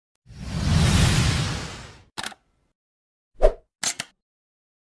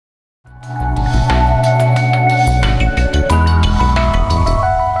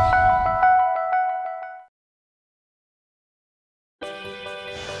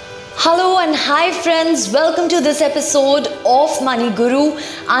Hello and hi friends, welcome to this episode of Money Guru.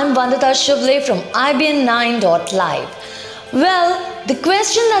 I'm Vandita Shivle from Ibn9.live. Well, the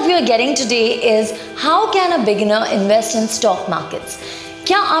question that we are getting today is how can a beginner invest in stock markets?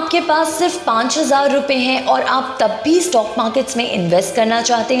 क्या आपके पास सिर्फ 5,000 रुपए हैं और आप तब भी stock markets में इन्वेस्ट करना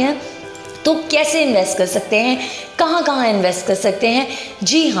चाहते हैं? तो कैसे इन्वेस्ट कर सकते हैं, कहाँ इन्वेस्ट कर सकते हैं?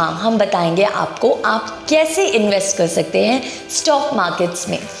 जी हाँ, हम बताएंगे आपको आप कैसे इन्वेस्ट कर सकते हैं स्टॉक मार्केट्स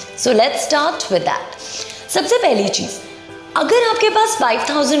में। So let's start with that. सबसे पहली चीज़, अगर आपके पास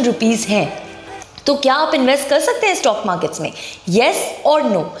 5,000 रुपीज़ हैं तो क्या आप इन्वेस्ट कर सकते हैं स्टॉक मार्केट्स में? येस और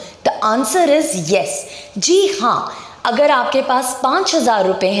no? The answer is yes. जी हाँ, अगर आपके पास 5,000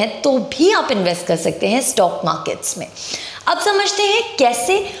 रुपए हैं तो भी आप इन्वेस्ट कर सकते हैं स्टॉक मार्केट्स में। अब समझते हैं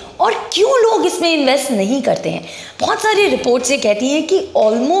कैसे और क्यों लोग इसमें इन्वेस्ट नहीं करते हैं। बहुत सारी रिपोर्ट्स ये कहती हैं कि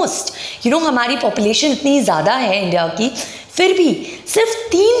ऑलमोस्ट हमारी पॉपुलेशन इतनी ज़्यादा है इंडिया की, फिर भी सिर्फ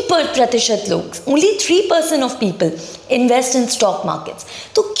 3% लोग, only 3% of people invest in stock markets.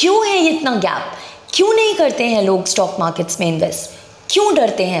 तो क्यों है ये इतना गैप? क्यों नहीं करते हैं लोग स्टॉक मार्केट्स में इन्वेस्ट? क्यों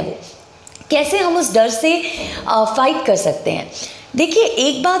डरते हैं वो? कैसे हम उस डर से फाइट कर सकते हैं? देखिए,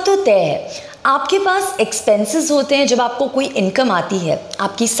 एक बात तो तय है, आपके पास एक्सपेंसेस होते हैं। जब आपको कोई इनकम आती है,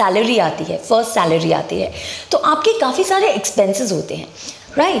 आपकी सैलरी आती है, फर्स्ट सैलरी आती है, तो आपके काफ़ी सारे एक्सपेंसेस होते हैं,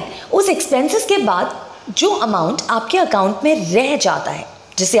 राइट? उस एक्सपेंसेस के बाद जो अमाउंट आपके अकाउंट में रह जाता है,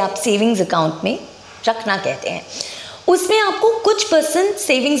 जिसे आप सेविंग्स अकाउंट में रखना कहते हैं, उसमें आपको कुछ %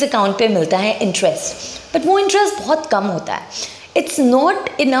 सेविंग्स अकाउंट पे मिलता है इंटरेस्ट, बट वो इंटरेस्ट बहुत कम होता है। It's not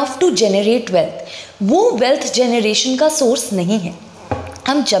enough to generate wealth. वो वेल्थ जनरेशन का सोर्स नहीं है।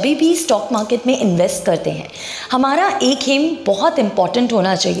 हम जब भी स्टॉक मार्केट में इन्वेस्ट करते हैं, हमारा एक एम बहुत इम्पॉर्टेंट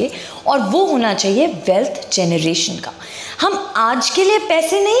होना चाहिए और वो होना चाहिए वेल्थ जनरेशन का। हम आज के लिए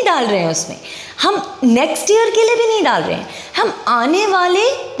पैसे नहीं डाल रहे हैं उसमें, हम नेक्स्ट ईयर के लिए भी नहीं डाल रहे हैं, हम आने वाले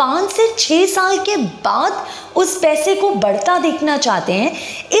 5 से 6 साल के बाद उस पैसे को बढ़ता देखना चाहते हैं,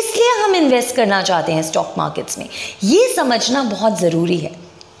 इसलिए हम इन्वेस्ट करना चाहते हैं स्टॉक मार्केट्स में। ये समझना बहुत ज़रूरी है।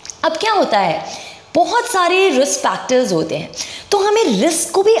 अब क्या होता है, बहुत सारे रिस्क फैक्टर्स होते हैं, तो हमें रिस्क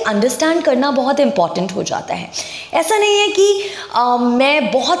को भी अंडरस्टैंड करना बहुत इंपॉर्टेंट हो जाता है। ऐसा नहीं है कि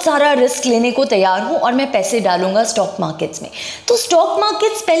मैं बहुत सारा रिस्क लेने को तैयार हूँ और मैं पैसे डालूंगा स्टॉक मार्केट्स में। तो स्टॉक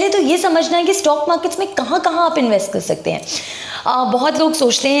मार्केट्स, पहले तो ये समझना है कि स्टॉक मार्केट्स में कहाँ आप इन्वेस्ट कर सकते हैं। बहुत लोग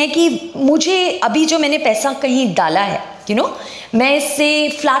सोचते हैं कि मुझे अभी जो मैंने पैसा कहीं डाला है, मैं इससे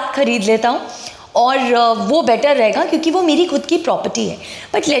फ्लैट खरीद लेता हूँ और वो बेटर रहेगा क्योंकि वो मेरी खुद की प्रॉपर्टी है।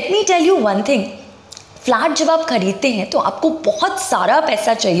 But let me tell you one thing, flat जब आप खरीदते हैं तो आपको बहुत सारा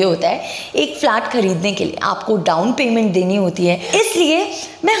पैसा चाहिए होता है एक फ्लैट खरीदने के लिए। आपको डाउन पेमेंट देनी होती है। इसलिए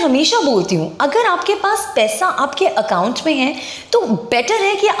मैं हमेशा बोलती हूँ, अगर आपके पास पैसा आपके अकाउंट में है तो बेटर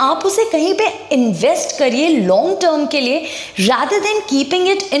है कि आप उसे कहीं पे इन्वेस्ट करिए लॉन्ग टर्म के लिए, rather than keeping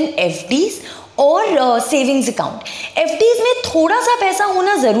it in FDs और सेविंग्स अकाउंट। एफडीज में थोड़ा सा पैसा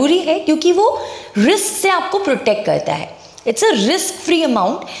होना ज़रूरी है क्योंकि वो रिस्क से आपको प्रोटेक्ट करता है। It's a risk free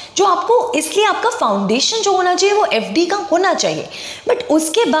amount जो आपको, इसलिए आपका फाउंडेशन जो होना चाहिए वो एफडी का होना चाहिए। बट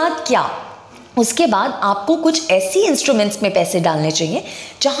उसके बाद क्या, उसके बाद आपको कुछ ऐसी इंस्ट्रूमेंट्स में पैसे डालने चाहिए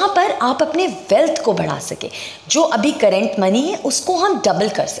जहां पर आप अपने वेल्थ को बढ़ा सकें, जो अभी करेंट मनी है उसको हम डबल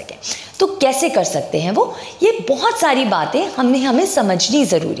कर सकें। तो कैसे कर सकते हैं वो? ये बहुत सारी बातें हमें समझनी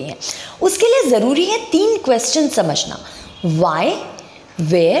ज़रूरी है। उसके लिए ज़रूरी है 3 क्वेश्चन समझना: Y,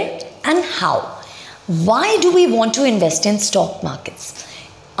 where and how. Why do we want to invest in stock markets?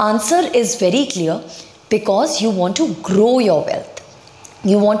 Answer is very clear, because you want to grow your wealth.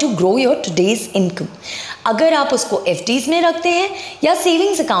 You want to grow your today's income. अगर आप उसको FDs में रखते हैं या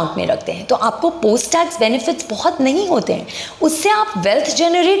savings account में रखते हैं तो आपको पोस्ट टैक्स बेनिफिट्स बहुत नहीं होते हैं, उससे आप वेल्थ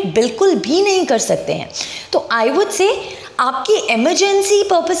जनरेट बिल्कुल भी नहीं कर सकते हैं। तो आई वुड से आपकी इमरजेंसी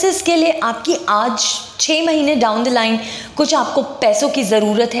पर्पसेस के लिए, आपकी आज 6 महीने डाउन द लाइन कुछ आपको पैसों की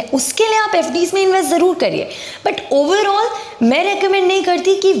ज़रूरत है, उसके लिए आप एफडीज़ में इन्वेस्ट ज़रूर करिए। बट ओवरऑल मैं रेकमेंड नहीं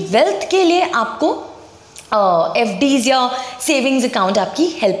करती कि वेल्थ के लिए आपको एफडीज़ या सेविंग्स अकाउंट आपकी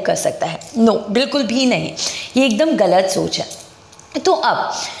हेल्प कर सकता है। नो, बिल्कुल भी नहीं, ये एकदम गलत सोच है। तो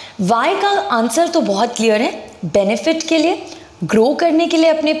अब वाई का आंसर तो बहुत क्लियर है। बेनिफिट के लिए, ग्रो करने के लिए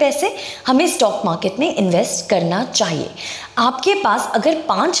अपने पैसे हमें स्टॉक मार्केट में इन्वेस्ट करना चाहिए। आपके पास अगर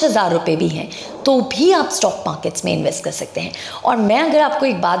 5,000 रुपये भी हैं तो भी आप स्टॉक मार्केट्स में इन्वेस्ट कर सकते हैं। और मैं अगर आपको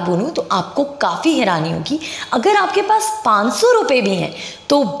एक बात बोलूँ तो आपको काफ़ी हैरानी होगी, अगर आपके पास 500 रुपये भी हैं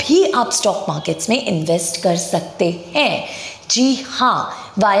तो भी आप स्टॉक मार्केट्स में इन्वेस्ट कर सकते हैं। जी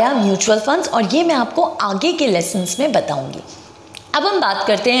हाँ, वाया म्यूचुअल फंड्स, और ये मैं आपको आगे के लेसन्स में बताऊँगी। अब हम बात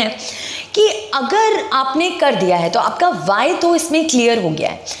करते हैं कि अगर आपने कर दिया है तो आपका वाई तो इसमें क्लियर हो गया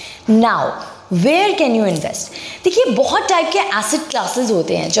है। Now where can you invest? देखिए, बहुत टाइप के एसेट क्लासेस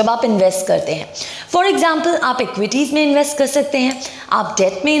होते हैं जब आप इन्वेस्ट करते हैं। फॉर एग्जाम्पल, आप इक्विटीज़ में इन्वेस्ट कर सकते हैं, आप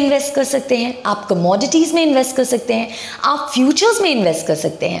डेट में इन्वेस्ट कर सकते हैं, आप कमोडिटीज़ में इन्वेस्ट कर सकते हैं, आप फ्यूचर्स में इन्वेस्ट कर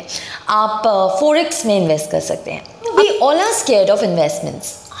सकते हैं, आप फॉरेक्स में इन्वेस्ट कर सकते हैं। We all are scared of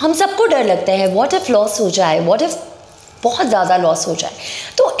investments. हम सबको डर लगता है, व्हाट इफ लॉस हो जाए, व्हाट इफ बहुत ज़्यादा लॉस हो जाए।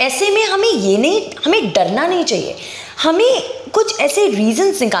 तो ऐसे में हमें डरना नहीं चाहिए। हमें कुछ ऐसे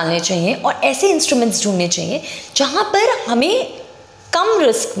रीजंस निकालने चाहिए और ऐसे इंस्ट्रूमेंट्स ढूंढने चाहिए जहाँ पर हमें कम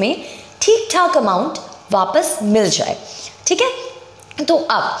रिस्क में ठीक ठाक अमाउंट वापस मिल जाए। ठीक है, तो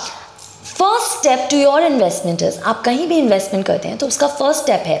अब first step to your investment is, आप कहीं भी इन्वेस्टमेंट करते हैं तो उसका फर्स्ट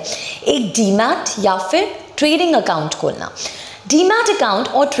स्टेप है एक डीमैट या फिर ट्रेडिंग अकाउंट खोलना। डीमैट अकाउंट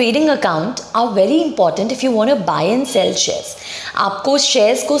और trading account are very important if you want to bye and cell shares. आपको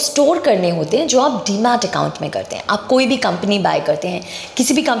शेयर्स को स्टोर करने होते हैं जो आप डीमैट अकाउंट में करते हैं। आप कोई भी कंपनी बाय करते हैं,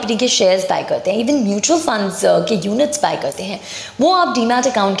 किसी भी कंपनी के शेयर्स बाय करते हैं, इवन म्यूचुअल फंड्स के यूनिट्स बाय करते हैं, वो आप डीमैट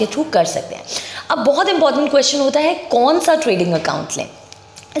अकाउंट के थ्रू कर सकते हैं। अब बहुत इंपॉर्टेंट क्वेश्चन होता है, कौन सा ट्रेडिंग अकाउंट लें?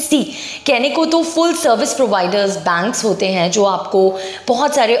 कहने को तो फुल सर्विस प्रोवाइडर्स बैंक्स होते हैं जो आपको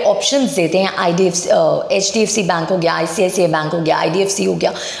बहुत सारे ऑप्शंस देते हैं। HDFC बैंक हो गया, ICICI बैंक हो गया, IDFC हो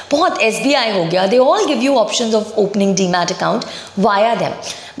गया, बहुत SBI हो गया, they all give you options of opening demat account via them.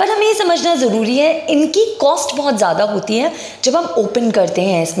 But हमें ये समझना ज़रूरी है, इनकी कॉस्ट बहुत ज़्यादा होती है जब हम ओपन करते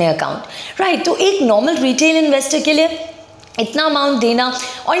हैं इसमें अकाउंट, राइट। तो एक नॉर्मल रिटेल इन्वेस्टर के लिए इतना अमाउंट देना,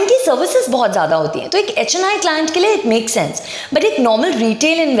 और इनकी सर्विसेज बहुत ज़्यादा होती हैं, तो एक HNI क्लाइंट के लिए इट मेक सेंस। बट एक नॉर्मल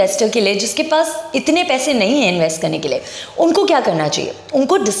रिटेल इन्वेस्टर के लिए जिसके पास इतने पैसे नहीं हैं इन्वेस्ट करने के लिए, उनको क्या करना चाहिए?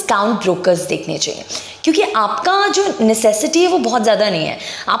 उनको डिस्काउंट ब्रोकर्स देखने चाहिए, क्योंकि आपका जो नेसेसिटी है वो बहुत ज़्यादा नहीं है,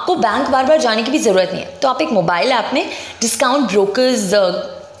 आपको बैंक बार बार जाने की भी ज़रूरत नहीं है। तो आप एक मोबाइल ऐप में डिस्काउंट ब्रोकर्स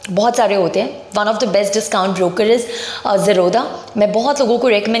बहुत सारे होते हैं। One of the best discount broker is ज़ेरोदा। मैं बहुत लोगों को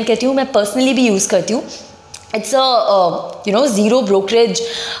रेकमेंड करती हूँ, मैं पर्सनली भी यूज़ करती हूँ। It's a zero brokerage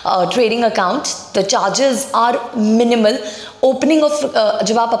trading account. The charges are minimal. Opening of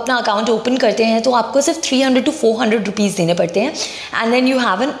जब आप अपना अकाउंट ओपन करते हैं तो आपको सिर्फ 300 to 400 रुपीज़ देने पड़ते हैं, and then you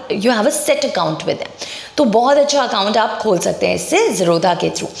have a set account with them. तो बहुत अच्छा अकाउंट आप खोल सकते हैं इससे ज़ेरोदा के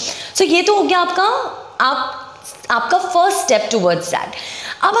थ्रू। सो ये तो हो गया आपका फर्स्ट स्टेप टुवर्ड्स दैट।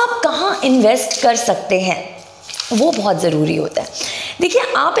 अब आप कहाँ इन्वेस्ट कर सकते हैं वो बहुत ज़रूरी होता है। देखिए,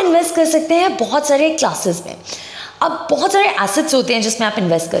 आप इन्वेस्ट कर सकते हैं बहुत सारे क्लासेस में। अब बहुत सारे एसेट्स होते हैं जिसमें आप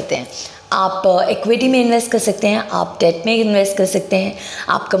इन्वेस्ट करते हैं। आप इक्विटी में इन्वेस्ट कर सकते हैं, आप डेट में इन्वेस्ट कर सकते हैं,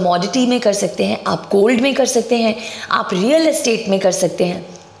 आप कमोडिटी में कर सकते हैं, आप गोल्ड में कर सकते हैं, आप रियल एस्टेट में कर सकते हैं।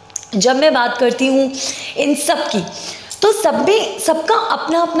 जब मैं बात करती हूँ इन सब की, तो सबका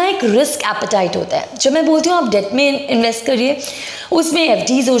अपना अपना एक रिस्क एपेटाइट होता है। जब मैं बोलती हूँ आप डेट में इन्वेस्ट करिए, उसमें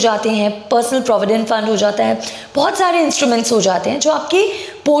FDs हो जाते हैं, पर्सनल प्रोविडेंट फंड हो जाता है, बहुत सारे इंस्ट्रूमेंट्स हो जाते हैं जो आपके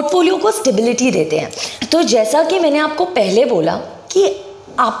पोर्टफोलियो को स्टेबिलिटी देते हैं। तो जैसा कि मैंने आपको पहले बोला कि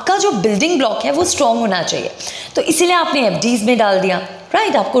आपका जो बिल्डिंग ब्लॉक है वो स्ट्रॉन्ग होना चाहिए, तो इसीलिए आपने FDs में डाल दिया,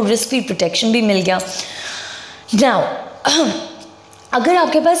 राइट। आपको रिस्क फ्री प्रोटेक्शन भी मिल गया। नाउ अगर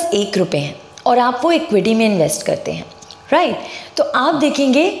आपके पास 1 रुपये है और आप वो इक्विटी में इन्वेस्ट करते हैं, राइट, तो आप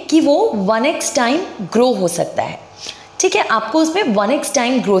देखेंगे कि वो 1x टाइम ग्रो हो सकता है। ठीक है, आपको उसमें 1x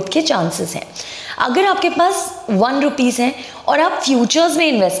टाइम ग्रोथ के चांसेस हैं। अगर आपके पास 1 रुपीज़ है और आप फ्यूचर्स में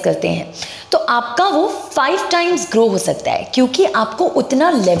इन्वेस्ट करते हैं तो आपका वो 5 टाइम्स ग्रो हो सकता है, क्योंकि आपको उतना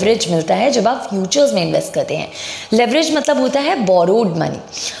लेवरेज मिलता है जब आप फ्यूचर्स में इन्वेस्ट करते हैं। लेवरेज मतलब होता है बोरोड मनी।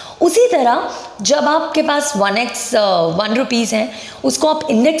 उसी तरह जब आपके पास 1 रुपीज़ है, उसको आप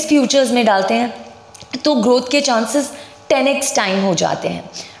इंडेक्स फ्यूचर्स में डालते हैं तो ग्रोथ के चांसेस 10x टाइम हो जाते हैं,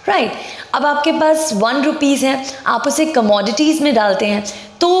 राइट। अब आपके पास 1 रुपीज़ है, आप उसे कमोडिटीज़ में डालते हैं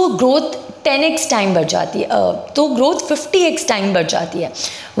तो ग्रोथ 10x टाइम बढ़ जाती है, तो ग्रोथ 50x टाइम बढ़ जाती है।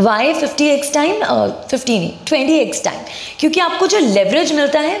 Y 50x time? 50 नहीं, 20x टाइम, क्योंकि आपको जो लेवरेज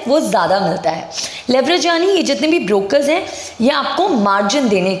मिलता है वो ज़्यादा मिलता है। लेवरेज यानी ये जितने भी ब्रोकर्स हैं ये आपको मार्जिन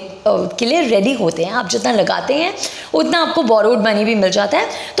देने के लिए रेडी होते हैं। आप जितना लगाते हैं उतना आपको बोरोड मनी भी मिल जाता है,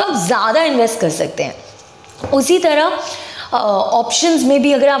 तो आप ज़्यादा इन्वेस्ट कर सकते हैं। उसी तरह ऑप्शंस में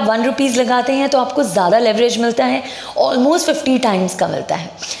भी अगर आप 1 रुपीज़ लगाते हैं तो आपको ज़्यादा लेवरेज मिलता है, ऑलमोस्ट 50 टाइम्स का मिलता है।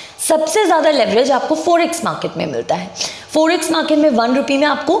 सबसे ज़्यादा लेवरेज आपको फॉरेक्स मार्केट में मिलता है। फॉरेक्स मार्केट में 1 रुपये में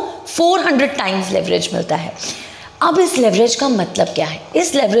आपको 400 टाइम्स लेवरेज मिलता है। अब इस लेवरेज का मतलब क्या है?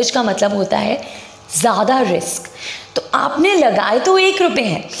 इस लेवरेज का मतलब होता है ज़्यादा रिस्क। तो आपने लगाए तो 1 रुपये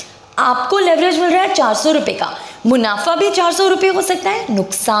हैं, आपको लेवरेज मिल रहा है 400 रुपये का। मुनाफा भी 400 रुपये हो सकता है,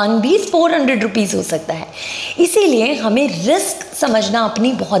 नुकसान भी 400 रुपीज़ हो सकता है। इसीलिए हमें रिस्क समझना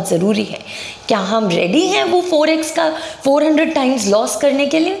अपनी बहुत ज़रूरी है। क्या हम रेडी हैं वो 4x का 400 टाइम्स लॉस करने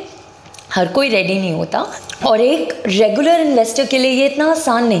के लिए? हर कोई रेडी नहीं होता, और एक रेगुलर इन्वेस्टर के लिए ये इतना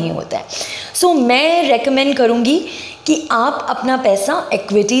आसान नहीं होता है। सो मैं रेकमेंड करूँगी कि आप अपना पैसा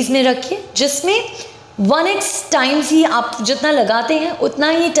इक्विटीज़ में रखिए, जिसमें 1x टाइम्स ही आप जितना लगाते हैं उतना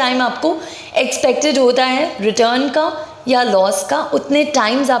ही टाइम आपको एक्सपेक्टेड होता है रिटर्न का या लॉस का, उतने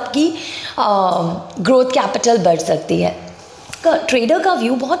टाइम्स आपकी ग्रोथ कैपिटल बढ़ सकती है। ट्रेडर का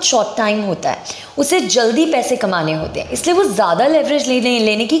व्यू बहुत शॉर्ट टाइम होता है, उसे जल्दी पैसे कमाने होते हैं, इसलिए वो ज़्यादा लेवरेज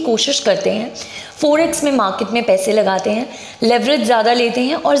लेने की कोशिश करते हैं। 4x में मार्केट में पैसे लगाते हैं, लेवरेज ज़्यादा लेते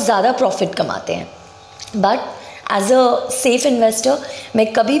हैं और ज़्यादा प्रॉफिट कमाते हैं। But as a safe investor मैं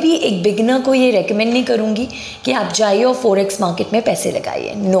कभी भी एक बिगिनर को ये रेकमेंड नहीं करूँगी कि आप जाइए और 4x मार्केट में पैसे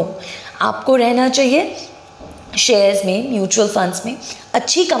लगाइए। नो, आपको रहना चाहिए शेयर्स में, म्यूचुअल फंड्स में।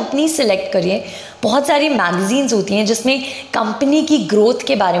 अच्छी कंपनी सिलेक्ट करिए। बहुत सारी मैगजीन्स होती हैं जिसमें कंपनी की ग्रोथ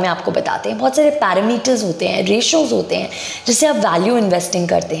के बारे में आपको बताते हैं, बहुत सारे पैरामीटर्स होते हैं, रेशोज़ होते हैं जिससे आप वैल्यू इन्वेस्टिंग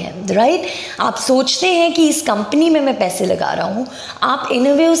करते हैं, राइट। आप सोचते हैं कि इस कंपनी में मैं पैसे लगा रहा हूँ, आप इन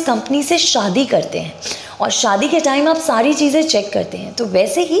अ वे उस कंपनी से शादी करते हैं और शादी के टाइम आप सारी चीज़ें चेक करते हैं। तो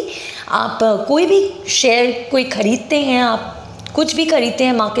वैसे ही आप कोई भी शेयर कोई ख़रीदते हैं, आप कुछ भी खरीदते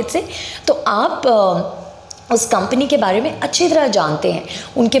हैं मार्केट से, तो आप उस कंपनी के बारे में अच्छी तरह जानते हैं।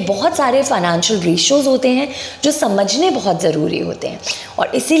 उनके बहुत सारे फाइनेंशियल रेशियोज़ होते हैं जो समझने बहुत ज़रूरी होते हैं,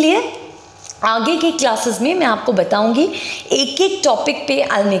 और इसीलिए आगे की क्लासेस में मैं आपको बताऊंगी एक एक टॉपिक पे।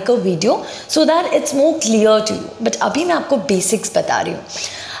 I make a video so that it's more clear to you, but अभी मैं आपको बेसिक्स बता रही हूँ।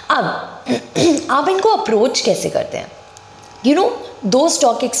 अब आप इनको अप्रोच कैसे करते हैं? यू नो, 2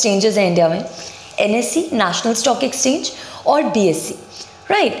 स्टॉक एक्सचेंजेस हैं इंडिया में, NSE नेशनल स्टॉक एक्सचेंज और BSE,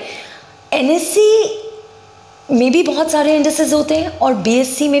 राइट। NSE में भी बहुत सारे इंडेसेस होते हैं और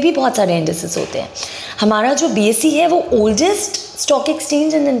BSE में भी बहुत सारे इंडेसेस होते हैं। हमारा जो BSE है वो oldest stock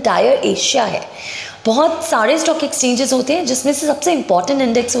exchange in entire Asia है। बहुत सारे स्टॉक एक्सचेंजेस होते हैं जिसमें से सबसे इम्पॉर्टेंट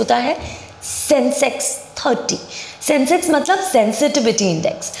इंडेक्स होता है सेंसेक्स 30। सेंसेक्स मतलब सेंसिटिविटी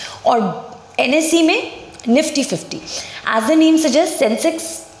इंडेक्स, और NSE में Nifty 50। As the name suggest, Sensex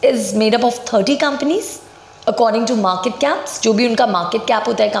is made up of 30 companies according to market caps, जो भी उनका मार्केट कैप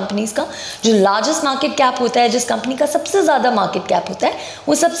होता है कंपनीज का। जो लार्जेस्ट मार्केट कैप होता है, जिस कंपनी का सबसे ज़्यादा मार्केट कैप होता है,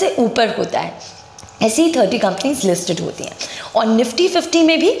 वो सबसे ऊपर होता है। ऐसी ही 30 कंपनीज लिस्टेड होती हैं, और निफ्टी 50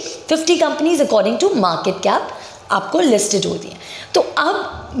 में भी 50 companies according to market cap आपको लिस्टेड होती हैं। तो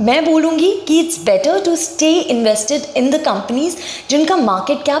अब मैं बोलूँगी कि it's better to stay invested in the companies जिनका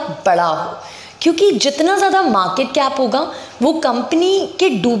मार्केट कैप बड़ा हो, क्योंकि जितना ज़्यादा मार्केट कैप होगा वो कंपनी के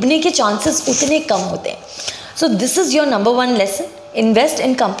डूबने के चांसेस उतने कम होते हैं। So this is your number 1 lesson, invest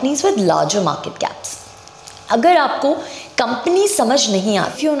in companies with larger market caps. अगर आपको कंपनी समझ नहीं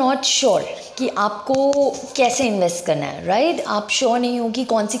आती, यू नॉट श्योर कि आपको कैसे इन्वेस्ट करना है, राइट, आप श्योर नहीं हो कि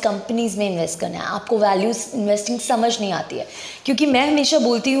कौन सी कंपनीज में इन्वेस्ट करना है, आपको वैल्यूज इन्वेस्टिंग समझ नहीं आती है, क्योंकि मैं हमेशा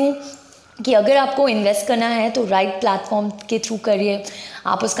बोलती हूँ कि अगर आपको इन्वेस्ट करना है तो राइट प्लेटफॉर्म के थ्रू करिए,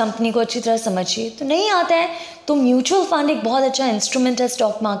 आप उस कंपनी को अच्छी तरह समझिए। तो नहीं आता है तो म्यूचुअल फंड एक बहुत अच्छा इंस्ट्रूमेंट है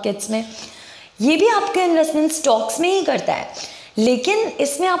स्टॉक मार्केट्स में, ये भी आपके इन्वेस्टमेंट स्टॉक्स में ही करता है, लेकिन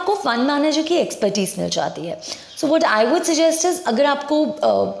इसमें आपको फंड मैनेजर की एक्सपर्टीज मिल जाती है। So what I would suggest is, अगर आपको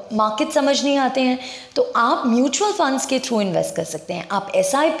मार्केट समझ नहीं आते हैं तो आप म्यूचुअल फंड्स के थ्रू इन्वेस्ट कर सकते हैं। आप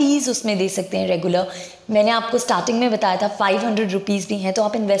SIPs उसमें दे सकते हैं रेगुलर। मैंने आपको स्टार्टिंग में बताया था 500 रुपीज़ भी हैं तो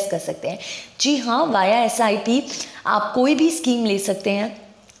आप इन्वेस्ट कर सकते हैं। जी हाँ, वाया SIP आप कोई भी स्कीम ले सकते हैं।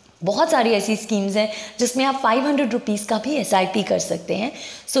 बहुत सारी ऐसी स्कीम्स हैं जिसमें आप 500 रुपीज़ का भी SIP कर सकते हैं।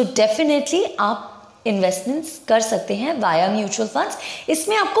 सो डेफिनेटली आप इन्वेस्टमेंट्स कर सकते हैं वाया म्यूचुअल फंड्स।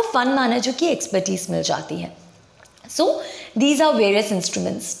 इसमें आपको फंड मैनेजर की एक्सपर्टीज मिल जाती है। So these are various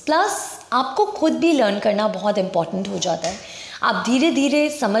instruments. Plus आपको खुद भी लर्न करना बहुत इंपॉर्टेंट हो जाता है। आप धीरे धीरे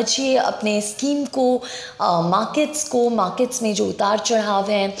समझिए अपने स्कीम को, मार्केट्स को, मार्केट्स में जो उतार चढ़ाव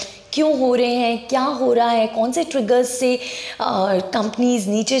हैं क्यों हो रहे हैं, क्या हो रहा है, कौन से ट्रिगर्स से कंपनीज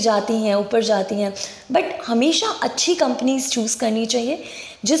नीचे जाती हैं, ऊपर जाती हैं। बट हमेशा अच्छी कंपनीज चूज़ करनी चाहिए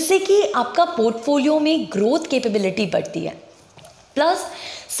जिससे कि आपका पोर्टफोलियो में ग्रोथ कैपेबिलिटी बढ़ती है। प्लस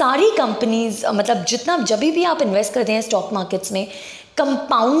सारी कंपनीज मतलब जब भी आप इन्वेस्ट करते हैं स्टॉक मार्केट्स में,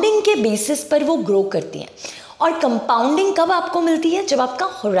 कंपाउंडिंग के बेसिस पर वो ग्रो करती हैं। और कंपाउंडिंग कब आपको मिलती है? जब आपका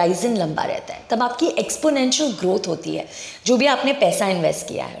होराइजन लंबा रहता है, तब आपकी एक्सपोनेंशियल ग्रोथ होती है जो भी आपने पैसा इन्वेस्ट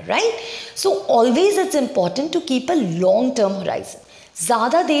किया है, right. So always it's important to keep a long term horizon.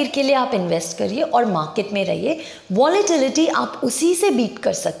 ज़्यादा देर के लिए आप इन्वेस्ट करिए और मार्केट में रहिए। वॉलेटिलिटी आप उसी से बीट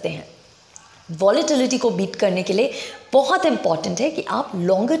कर सकते हैं। वॉलेटिलिटी को बीट करने के लिए बहुत इंपॉर्टेंट है कि आप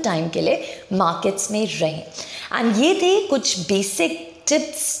लॉन्गर टाइम के लिए मार्केट्स में रहें। एंड ये थे कुछ बेसिक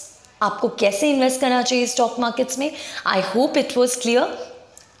टिप्स आपको कैसे इन्वेस्ट करना चाहिए स्टॉक मार्केट्स में। I hope it was clear.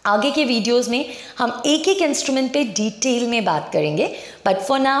 आगे के वीडियोस में हम एक एक इंस्ट्रूमेंट पे डिटेल में बात करेंगे, but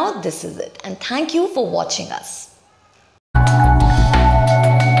for now this is it and thank you for watching us.